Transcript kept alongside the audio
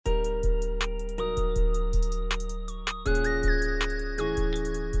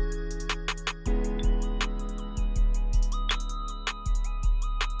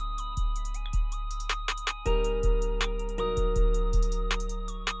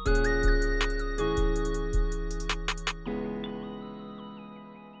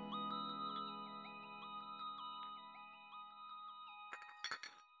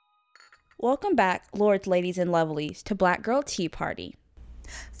Welcome back, lords, ladies, and lovelies, to Black Girl Tea Party.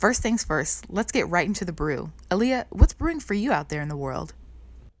 First things first, let's get right into the brew. Aaliyah, what's brewing for you out there in the world?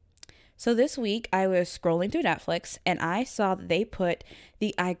 So this week, I was scrolling through Netflix, and I saw that they put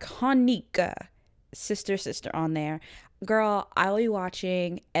the iconic Sister Sister on there. Girl, I will be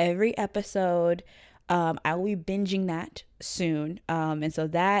watching every episode. I will be binging that soon. And so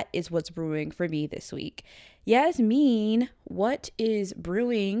that is what's brewing for me this week. Yasmin, what is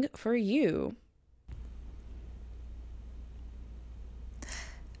brewing for you?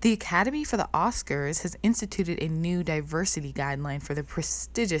 The Academy for the Oscars has instituted a new diversity guideline for the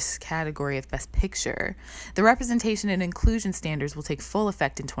prestigious category of Best Picture. The representation and inclusion standards will take full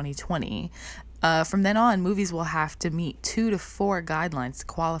effect in 2020. From then on, movies will have to meet 2 to 4 guidelines to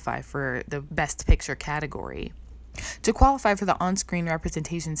qualify for the Best Picture category. To qualify for the on-screen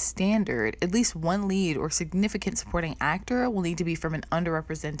representation standard, at least one lead or significant supporting actor will need to be from an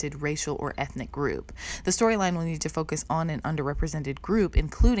underrepresented racial or ethnic group. The storyline will need to focus on an underrepresented group,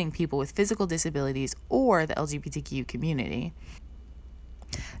 including people with physical disabilities or the LGBTQ community.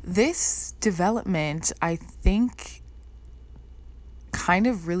 This development, I think, kind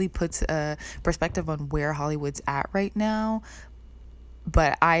of really puts a perspective on where Hollywood's at right now.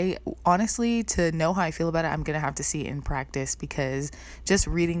 But I honestly, to know how I feel about it, I'm going to have to see it in practice, because just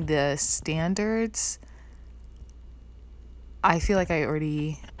reading the standards, I feel like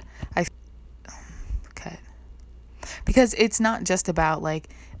okay. Because it's not just about like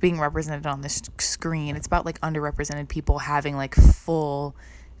being represented on the screen. It's about like underrepresented people having like full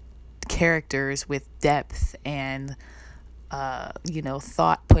characters with depth and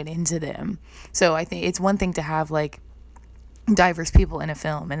thought put into them. So I think it's one thing to have like diverse people in a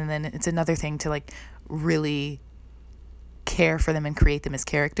film, and then it's another thing to like really care for them and create them as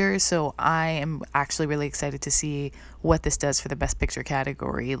characters. So I am actually really excited to see what this does for the Best Picture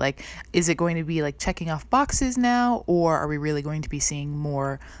category. Like, is it going to be like checking off boxes now, or are we really going to be seeing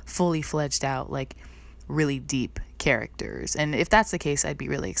more fully fledged out, like really deep characters? And if that's the case, I'd be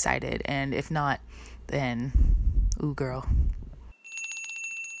really excited. And if not, then ooh girl.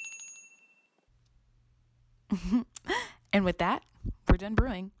 And with that, we're done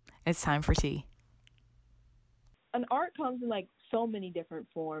brewing. It's time for tea. An art comes in like so many different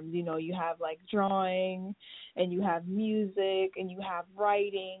forms. You know, you have like drawing, and you have music, and you have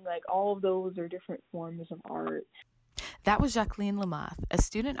writing. Like, all of those are different forms of art. That was Jacqueline Lamath, a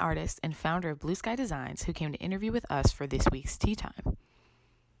student artist and founder of Blue Sky Designs, who came to interview with us for this week's Tea Time.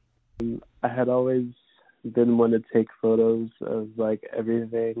 I had always been one to take photos of like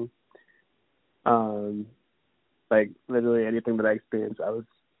everything. Like literally anything that I experienced,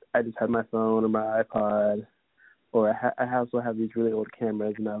 I just had my phone or my iPod, or I also have these really old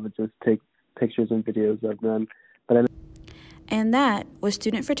cameras, and I would just take pictures and videos of them. And that was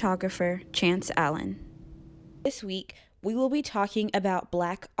student photographer Chance Allen. This week, we will be talking about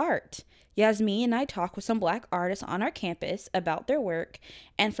Black art. Yasmin and I talk with some Black artists on our campus about their work,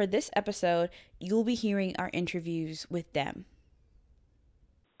 and for this episode, you'll be hearing our interviews with them.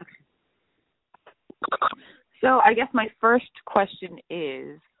 So I guess my first question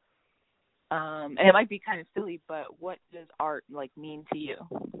is, and it might be kind of silly, but what does art like mean to you?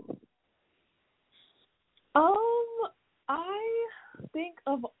 I think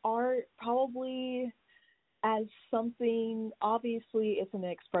of art probably as something. Obviously, it's an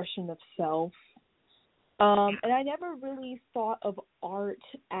expression of self. And I never really thought of art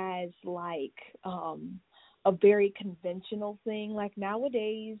as like a very conventional thing. Like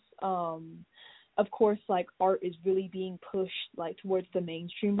nowadays, of course, like art is really being pushed like towards the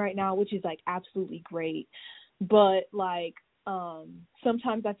mainstream right now, which is like absolutely great. But like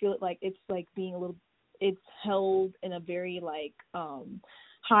sometimes I feel like it's like being it's held in a very like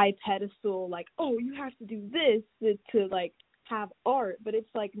high pedestal, like, oh, you have to do this to like have art. But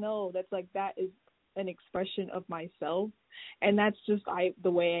it's like, no, that is an expression of myself, and that's just the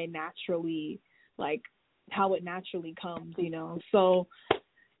way I naturally, like, how it naturally comes, you know. So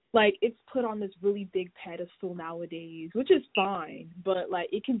like it's put on this really big pedestal nowadays, which is fine, but like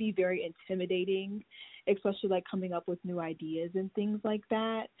it can be very intimidating, especially like coming up with new ideas and things like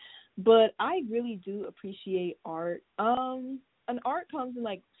that. But I really do appreciate art. And art comes in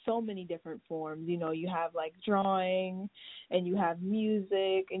like so many different forms. You know, you have like drawing, and you have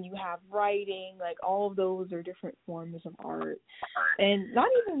music, and you have writing. Like, all of those are different forms of art, and not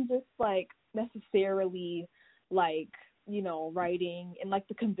even just like necessarily like, you know, writing and like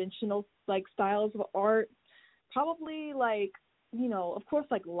the conventional like styles of art. Probably like, you know, of course,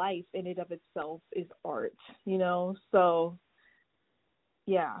 like life in and of itself is art, you know. So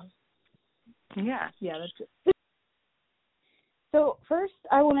yeah, that's it. So first,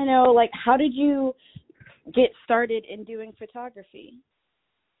 I want to know, like, how did you get started in doing photography?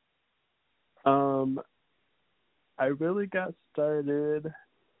 I really got started.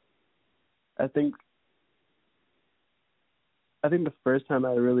 I think the first time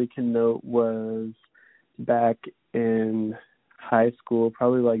I really can note was back in high school,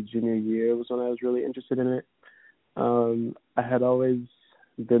 probably like junior year was when I was really interested in it. I had always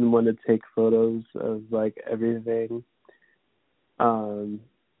been one to take photos of like everything,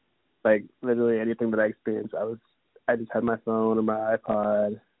 like literally anything that I experienced. I just had my phone or my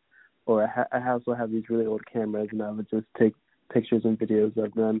iPod, or I also have these really old cameras, and I would just take pictures and videos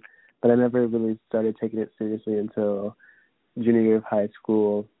of them. But I never really started taking it seriously until junior year of high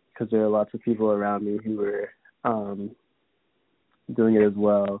school, because there were lots of people around me who were doing it as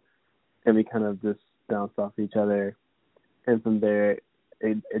well, and we kind of just bounced off each other. And from there,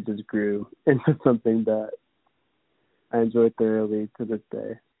 it just grew into something that I enjoy thoroughly to this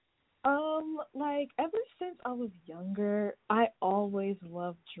day. Like ever since I was younger, I always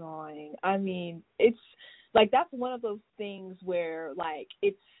loved drawing. I mean, it's like that's one of those things where like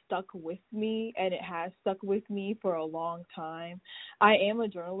it's stuck with me, and it has stuck with me for a long time. I am a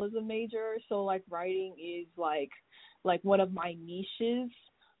journalism major, so like writing is like one of my niches,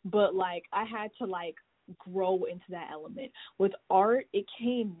 but like I had to like grow into that element. With art, it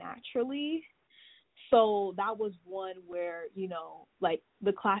came naturally. So that was one where, you know, like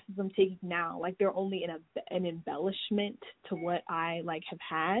the classes I'm taking now, like they're only an embellishment to what I like have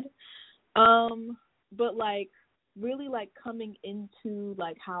had. But like really like coming into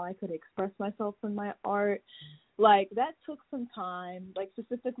like how I could express myself in my art, like that took some time, like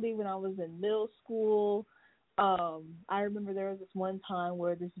specifically when I was in middle school. I remember there was this one time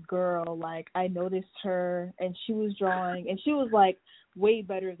where this girl, like I noticed her and she was drawing and she was like way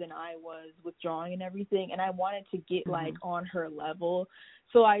better than I was with drawing and everything, and I wanted to get like on her level.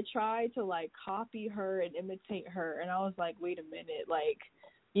 So I tried to like copy her and imitate her, and I was like, wait a minute, like,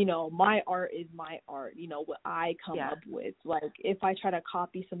 you know, my art is my art, you know, what I come up with. Like if I try to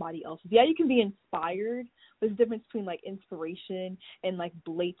copy somebody else's, you can be inspired. There's a difference between like inspiration and like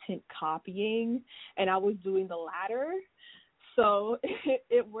blatant copying, and I was doing the latter. So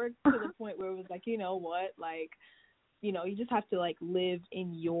it worked to the point where it was like, you know what, like, you know, you just have to like live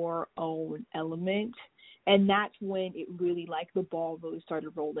in your own element, and that's when it really like the ball really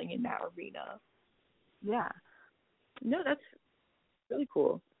started rolling in that arena. Yeah. No, that's really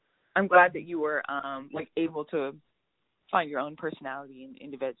cool. I'm glad that you were like able to find your own personality and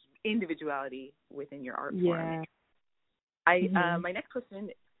individuality within your art form. My next question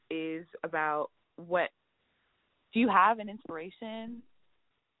is about do you have an inspiration,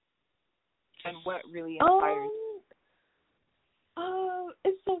 and what really inspires you?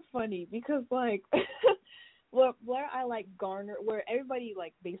 It's so funny because like where I like where everybody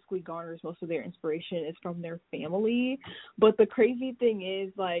like basically garners most of their inspiration is from their family. But the crazy thing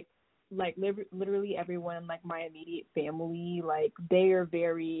is like literally everyone, like my immediate family, like they are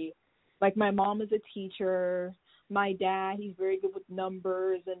very, like my mom is a teacher. My dad, he's very good with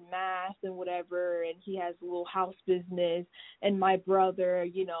numbers and math and whatever, and he has a little house business. And my brother,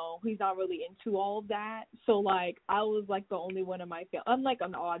 you know, he's not really into all of that. So, like, I was, like, the only one in my family. I'm, like,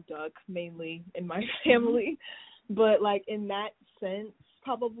 an odd duck, mainly, in my family. But, like, in that sense,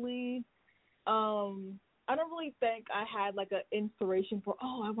 probably, I don't really think I had, like, an inspiration for,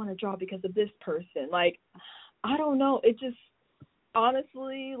 I want to draw because of this person. Like, I don't know. It just,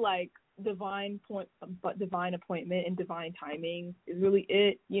 honestly, like, divine appointment and divine timing is really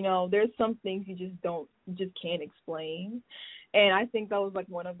it. You know, there's some things you just can't explain, and I think that was like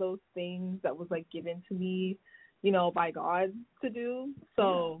one of those things that was like given to me, you know, by God to do.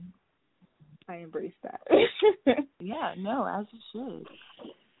 So I embrace that. Yeah, no, as you should.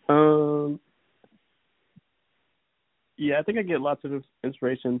 Yeah, I think I get lots of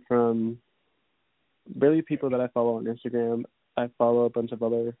inspiration from really people that I follow on Instagram. I follow a bunch of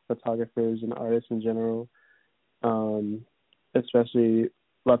other photographers and artists in general, especially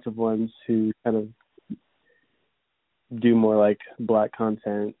lots of ones who kind of do more like Black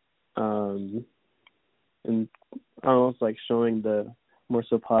content, and almost like showing the more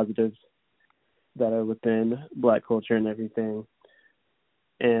so positives that are within Black culture and everything.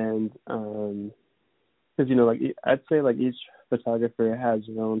 And because, you know, like I'd say like each photographer has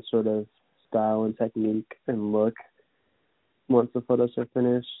their own sort of style and technique and look once the photos are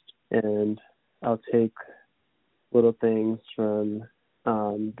finished, and I'll take little things from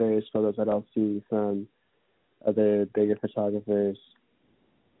various photos that I'll see from other bigger photographers,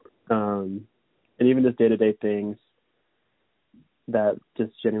 and even just day-to-day things that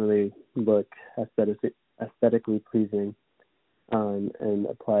just generally look aesthetically pleasing. and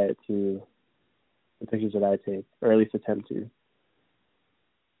apply it to the pictures that I take, or at least attempt to.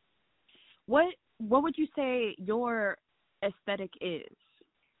 What would you say your aesthetic is?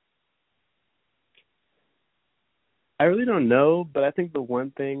 I really don't know, but I think the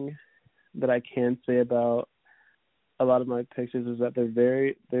one thing that I can say about a lot of my pictures is that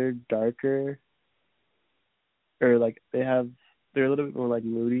they're darker, or like they're a little bit more like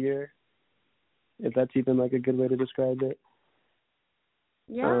moodier, if that's even like a good way to describe it.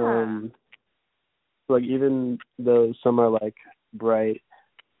 Yeah. Like even though some are like bright,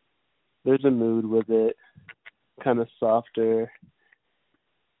 there's a mood with it, kind of softer.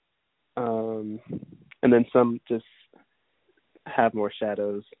 And then some just have more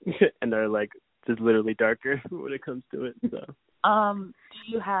shadows and are like just literally darker when it comes to it. So Do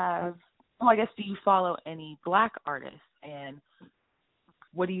you have, I guess, do you follow any Black artists, and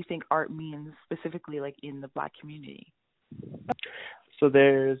what do you think art means specifically like in the Black community? So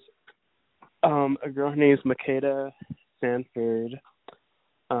there's a girl, her name's Makeda Sanford.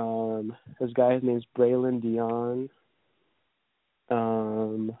 This guy, his name's Braylon Dion.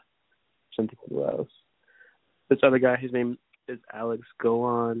 Something else. This other guy, his name is Alex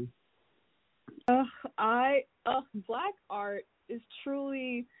Gowan. Black art is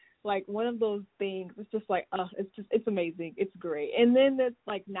truly like one of those things. It's just like it's amazing. It's great. And then it's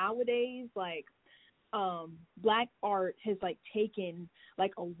like nowadays, like Black art has like taken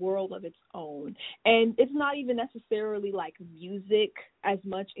like a world of its own, and it's not even necessarily like music as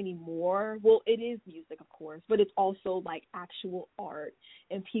much anymore. Well, it is music, of course, but it's also like actual art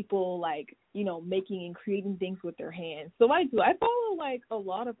and people like, you know, making and creating things with their hands. So I follow like a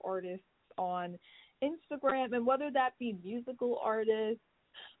lot of artists on Instagram, and whether that be musical artists,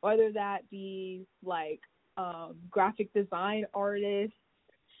 whether that be like graphic design artists,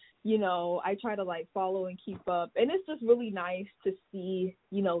 you know, I try to like follow and keep up, and it's just really nice to see,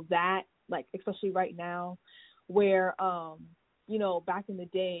 you know, that like especially right now where you know, back in the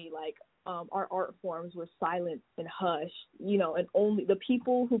day, like our art forms were silent and hushed, you know, and only the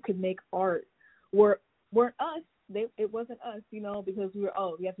people who could make art weren't us. It wasn't us, you know, because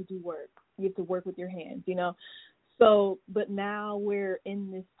we have to do work. You have to work with your hands, you know. So, but now we're in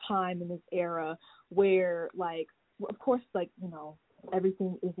this time, in this era where like, of course, like, you know,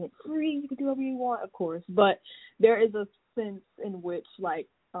 everything isn't free. You can do whatever you want, of course, but there is a sense in which like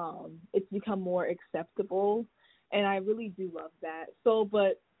it's become more acceptable, and I really do love that. So,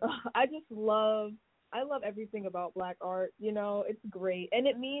 but I love everything about Black art. You know, it's great, and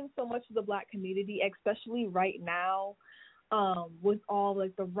it means so much to the Black community, especially right now, with all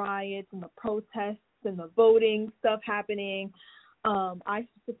like the riots and the protests and the voting stuff happening. I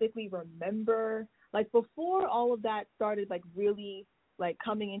specifically remember, like, before all of that started like really like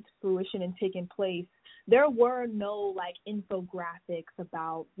coming into fruition and taking place, there were no like infographics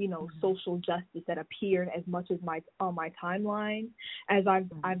about, you know, social justice that appeared as much as on my timeline as I've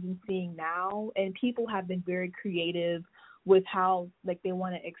been seeing now. And people have been very creative with how like they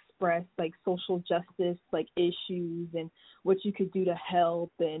want to express like social justice like issues and what you could do to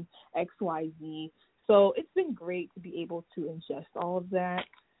help and XYZ. So it's been great to be able to ingest all of that.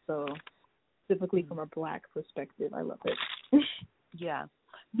 So specifically from a Black perspective, I love it. Yeah.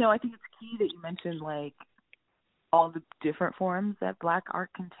 No, I think it's key that you mentioned like all the different forms that Black art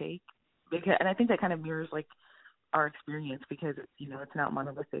can take, and I think that kind of mirrors like our experience, because it's, you know, it's not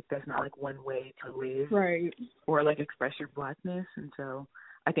monolithic. There's not like one way to live, right, or like express your Blackness. And so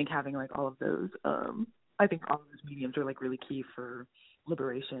I think having like all of those, I think all of those mediums are like really key for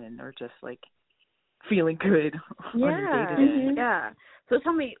liberation or just like feeling good on your day-to-day. Yeah. So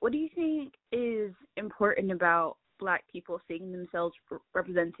tell me, what do you think is important about Black people seeing themselves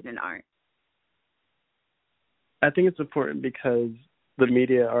represented in art? I think it's important because the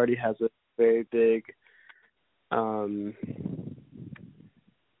media already has a very big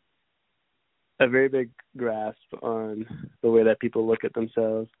grasp on the way that people look at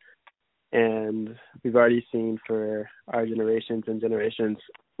themselves. And we've already seen for our generations and generations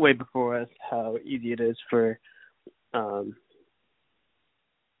way before us how easy it is for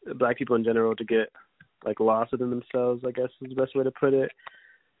Black people in general to get like lost within themselves, I guess is the best way to put it,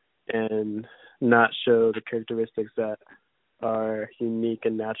 and not show the characteristics that are unique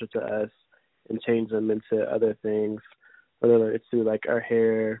and natural to us and change them into other things, whether it's through like our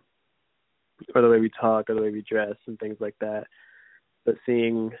hair or the way we talk or the way we dress and things like that. But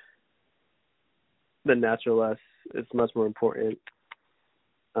seeing the natural us is much more important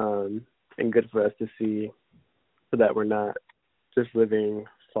and good for us to see, so that we're not just living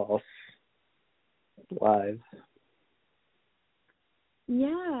false lives.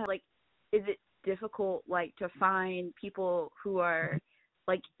 Yeah. Like, is it difficult, like, to find people who are,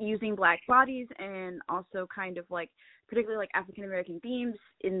 like, using Black bodies and also kind of, like, particularly, like, African American themes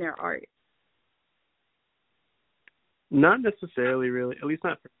in their art? Not necessarily, really. At least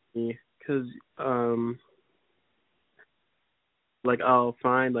not for me, because like I'll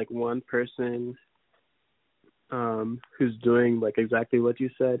find like one person who's doing like exactly what you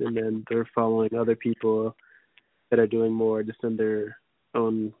said, and then they're following other people that are doing more just in their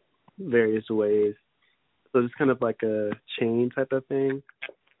own various ways. So it's kind of like a chain type of thing.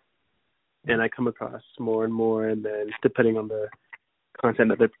 And I come across more and more, and then depending on the content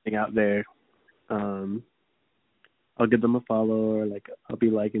that they're putting out there, I'll give them a follow, or like I'll be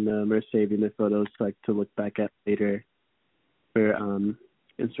liking them or saving their photos like to look back at later for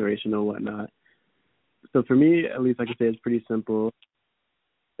inspiration or whatnot. So for me, at least I can say it's pretty simple.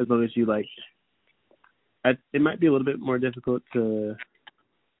 As long as you like, it might be a little bit more difficult to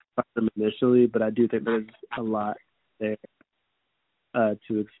find them initially, but I do think there's a lot there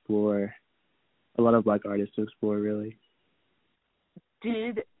to explore. A lot of Black artists to explore, really.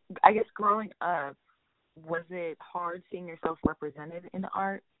 I guess growing up, was it hard seeing yourself represented in the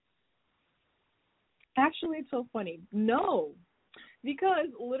art? Actually, it's so funny. No, because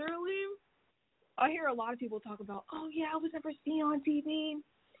literally, I hear a lot of people talk about, oh yeah, I was never seen on TV.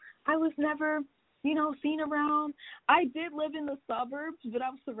 I was never, seen around. I did live in the suburbs, but I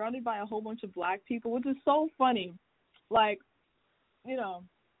was surrounded by a whole bunch of Black people, which is so funny. Like,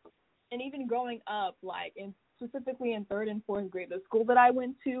 and even growing up, like, specifically in 3rd and 4th grade, the school that I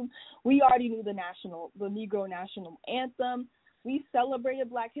went to, we already knew the Negro National Anthem. We celebrated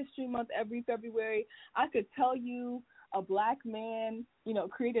Black History Month every February. I could tell you a Black man,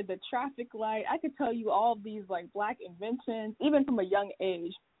 created the traffic light. I could tell you all of these, like, Black inventions, even from a young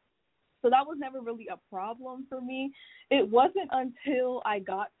age. So that was never really a problem for me. It wasn't until I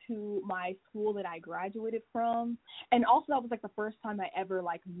got to my school that I graduated from. And also that was like the first time I ever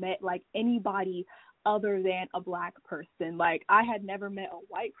like met like anybody other than a Black person. Like I had never met a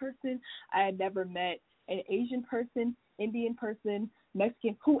white person. I had never met an Asian person, Indian person,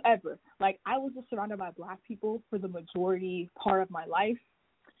 Mexican, whoever. Like I was just surrounded by Black people for the majority part of my life.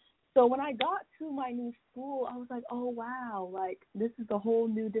 So when I got to my new school, I was like, oh, wow, like, this is a whole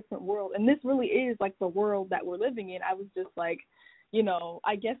new different world. And this really is, like, the world that we're living in. I was just, like,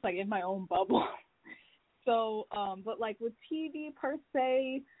 I guess, like, in my own bubble. So, but, like, with TV per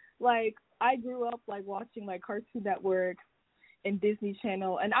se, like, I grew up, like, watching, like, Cartoon Network and Disney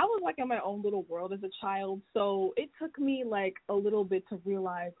Channel. And I was, like, in my own little world as a child. So it took me, like, a little bit to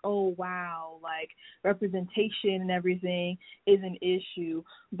realize, oh, wow, like, representation and everything is an issue.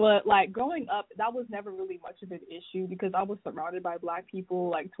 But, like, growing up, that was never really much of an issue because I was surrounded by Black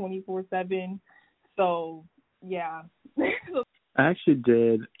people, like, 24/7. So, yeah. I actually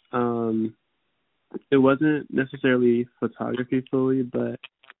did. It wasn't necessarily photography fully, but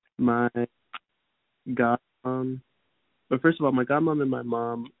my godmom, but first of all, my godmom and my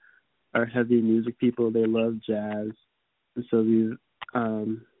mom are heavy music people. They love jazz. And so me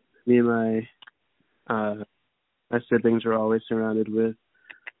and my siblings were always surrounded with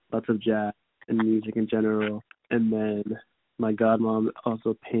lots of jazz and music in general. And then my godmom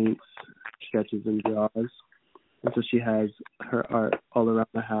also paints, sketches, and draws. And so she has her art all around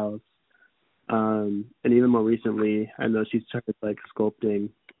the house. And even more recently, I know she started like sculpting.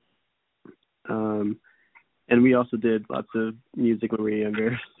 And we also did lots of music when we were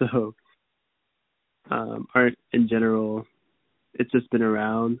younger. So art in general, it's just been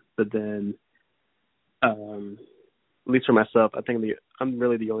around. But then, at least for myself, I think I'm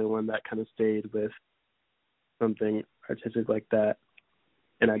really the only one that kind of stayed with something artistic like that.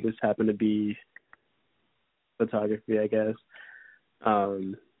 And I just happen to be photography, I guess.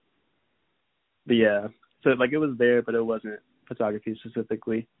 But yeah, so like it was there, but it wasn't photography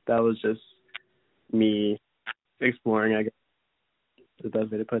specifically. That was just me exploring, I guess, is the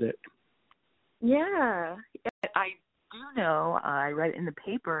best way to put it. Yeah. I do know, I read in the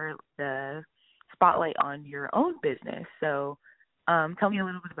paper the spotlight on your own business. So tell me a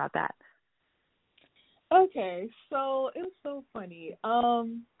little bit about that. Okay, so it was so funny.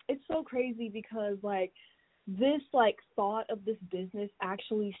 It's so crazy because, like, this, like, thought of this business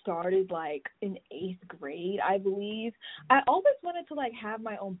actually started, like, in 8th grade, I believe. I always wanted to, like, have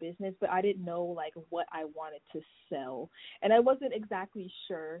my own business, but I didn't know, like, what I wanted to sell. And I wasn't exactly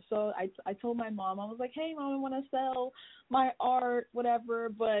sure. So I told my mom, I was like, hey, Mom, I want to sell my art, whatever.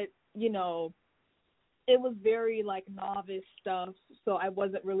 But, it was very, like, novice stuff. So I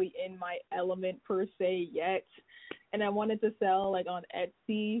wasn't really in my element per se yet. And I wanted to sell, like, on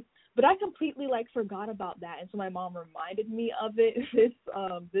Etsy. but I completely like forgot about that, and so my mom reminded me of it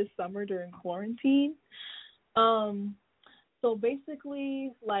this summer during quarantine. Um, so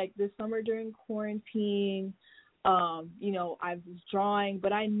basically, like this summer during quarantine, I was drawing,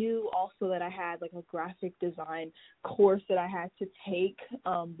 but I knew also that I had like a graphic design course that I had to take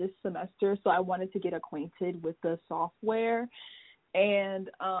this semester. So I wanted to get acquainted with the software and,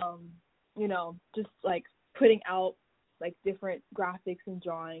 just like putting out like different graphics and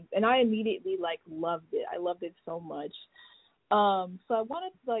drawings. And I immediately like loved it. I loved it so much. So I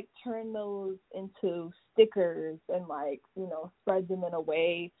wanted to like turn those into stickers and like, spread them in a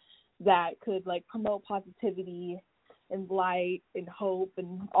way that could like promote positivity and light and hope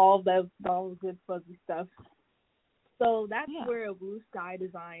and all the good fuzzy stuff. So that's where Blue Sky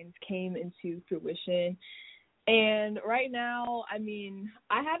Designs came into fruition. And right now, I mean,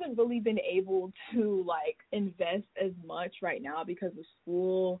 I haven't really been able to like invest as much right now because of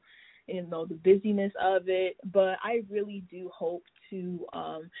school and the busyness of it, but I really do hope to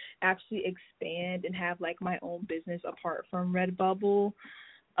actually expand and have like my own business apart from Redbubble.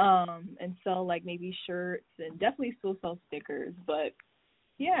 And sell like maybe shirts and definitely still sell stickers, but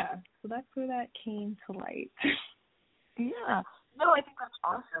yeah, so that's where that came to light. Yeah. No, I think that's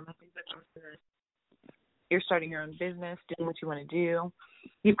awesome. I think that's awesome. You're starting your own business, doing what you want to do.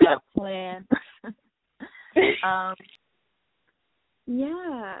 You've got a plan.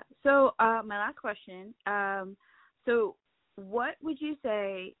 Yeah. So my last question. So what would you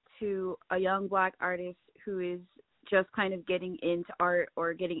say to a young Black artist who is just kind of getting into art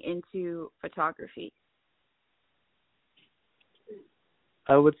or getting into photography?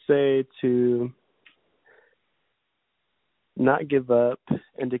 I would say to not give up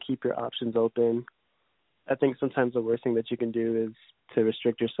and to keep your options open. I think sometimes the worst thing that you can do is to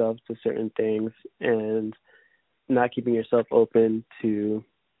restrict yourself to certain things and not keeping yourself open to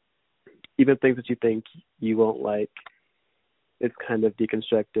even things that you think you won't like. It's kind of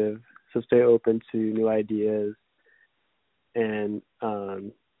deconstructive. So stay open to new ideas and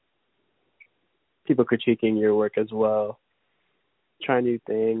people critiquing your work as well. Try new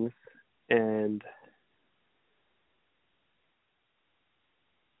things and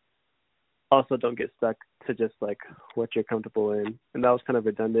also don't get stuck to just like what you're comfortable in. And that was kind of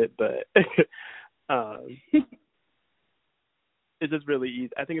redundant, but it's just really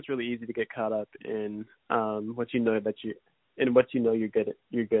easy. I think it's really easy to get caught up in what you know you're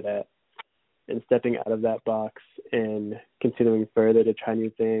good at. And stepping out of that box and continuing further to try new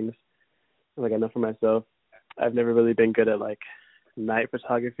things. Like I know for myself, I've never really been good at like night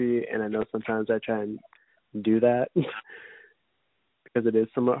photography, and I know sometimes I try and do that because it is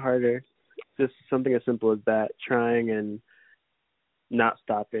somewhat harder. Just something as simple as that, trying and not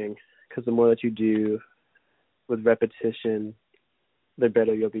stopping, because the more that you do with repetition, the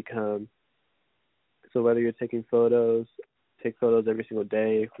better you'll become. So whether you're taking photos, take photos every single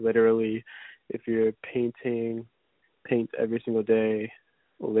day, literally. If you're painting, paint every single day,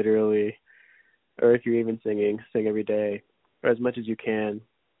 literally. Or if you're even singing, sing every day, or as much as you can.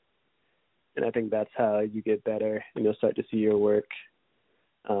 And I think that's how you get better, and you'll start to see your work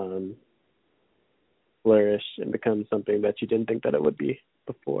flourish and become something that you didn't think that it would be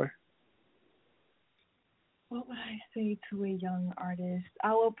before. What would I say to a young artist?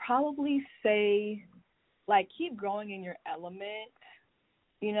 I will probably say, like, keep growing in your element,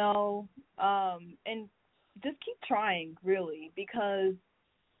 and just keep trying, really, because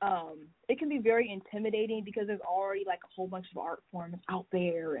it can be very intimidating because there's already, like, a whole bunch of art forms out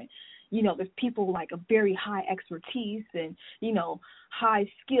there, and, there's people, like, a very high expertise and, high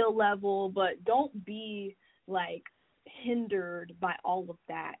skill level, but don't be, like, hindered by all of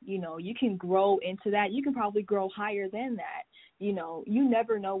that. You can grow into that. You can probably grow higher than that. You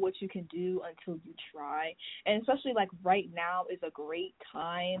never know what you can do until you try. And especially like right now is a great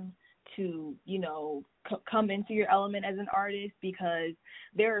time to, come into your element as an artist, because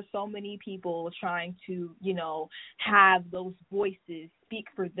there are so many people trying to, have those voices speak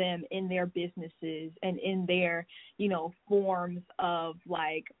for them in their businesses and in their, forms of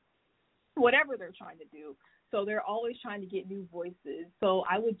like whatever they're trying to do. So they're always trying to get new voices. So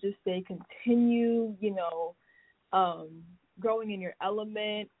I would just say continue, growing in your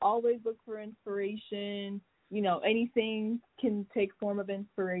element. Always look for inspiration. Anything can take form of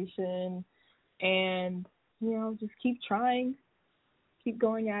inspiration. And, just keep trying. Keep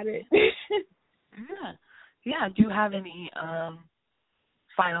going at it. Yeah. Do you have any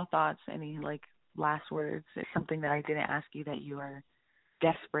final thoughts, any, like, last words? It's something that I didn't ask you that you are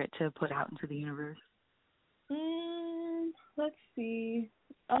desperate to put out into the universe. Let's see.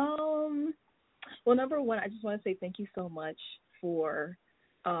 Well, number one, I just want to say thank you so much for,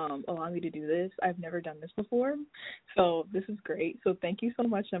 allow me to do this. I've never done this before, so this is great. So thank you so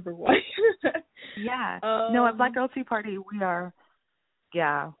much, number one. Yeah. No, at Black Girl Tea Party, we are,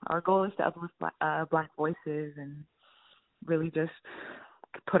 our goal is to uplift Black voices and really just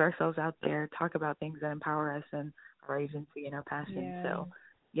put ourselves out there, talk about things that empower us and our agency and our passion.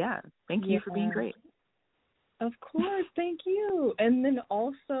 Yeah. So, thank you for being great. Of course, thank you. And then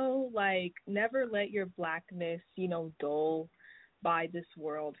also, never let your Blackness, dull by this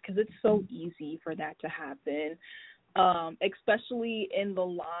world, because it's so easy for that to happen, especially in the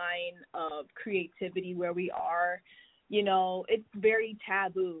line of creativity where we are. It's very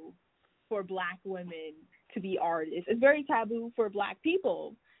taboo for Black women to be artists. It's very taboo for Black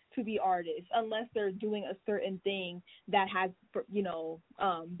people to be artists unless they're doing a certain thing that has,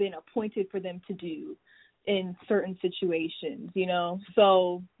 been appointed for them to do in certain situations,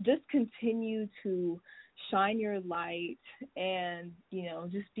 So just continue to shine your light and,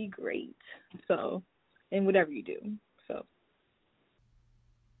 just be great. So, in whatever you do. So.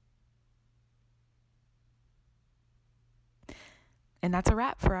 And that's a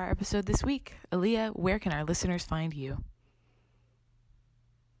wrap for our episode this week. Aaliyah, where can our listeners find you?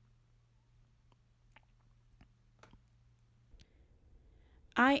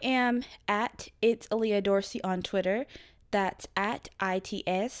 I am at It's Aaliyah Dorsey on Twitter. That's at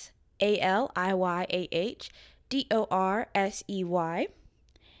ITSALIYAHDORSEY.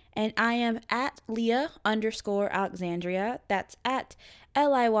 And I am at Leah_Alexandria. That's at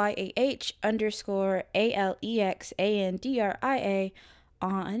LIYAH_ALEXANDRIA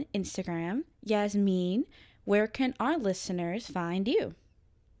on Instagram. Yasmin, where can our listeners find you?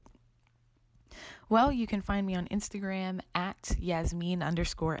 Well, you can find me on Instagram at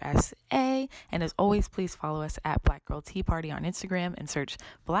Yasmin_SA. And as always, please follow us at Black Girl Tea Party on Instagram and search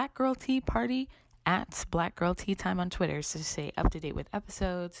Black Girl Tea Party at Black Girl Tea Time on Twitter to stay up to date with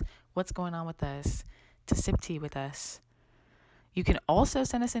episodes, what's going on with us, to sip tea with us. You can also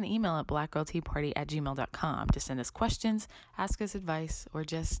send us an email at blackgirlteaparty@gmail.com to send us questions, ask us advice, or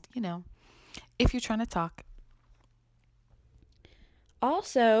just, if you're trying to talk.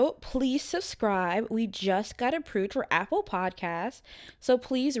 Also, please subscribe. We just got approved for Apple Podcasts, so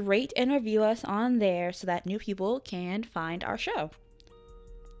please rate and review us on there so that new people can find our show.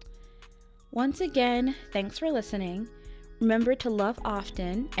 Once again, thanks for listening. Remember to love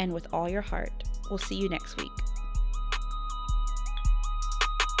often and with all your heart. We'll see you next week.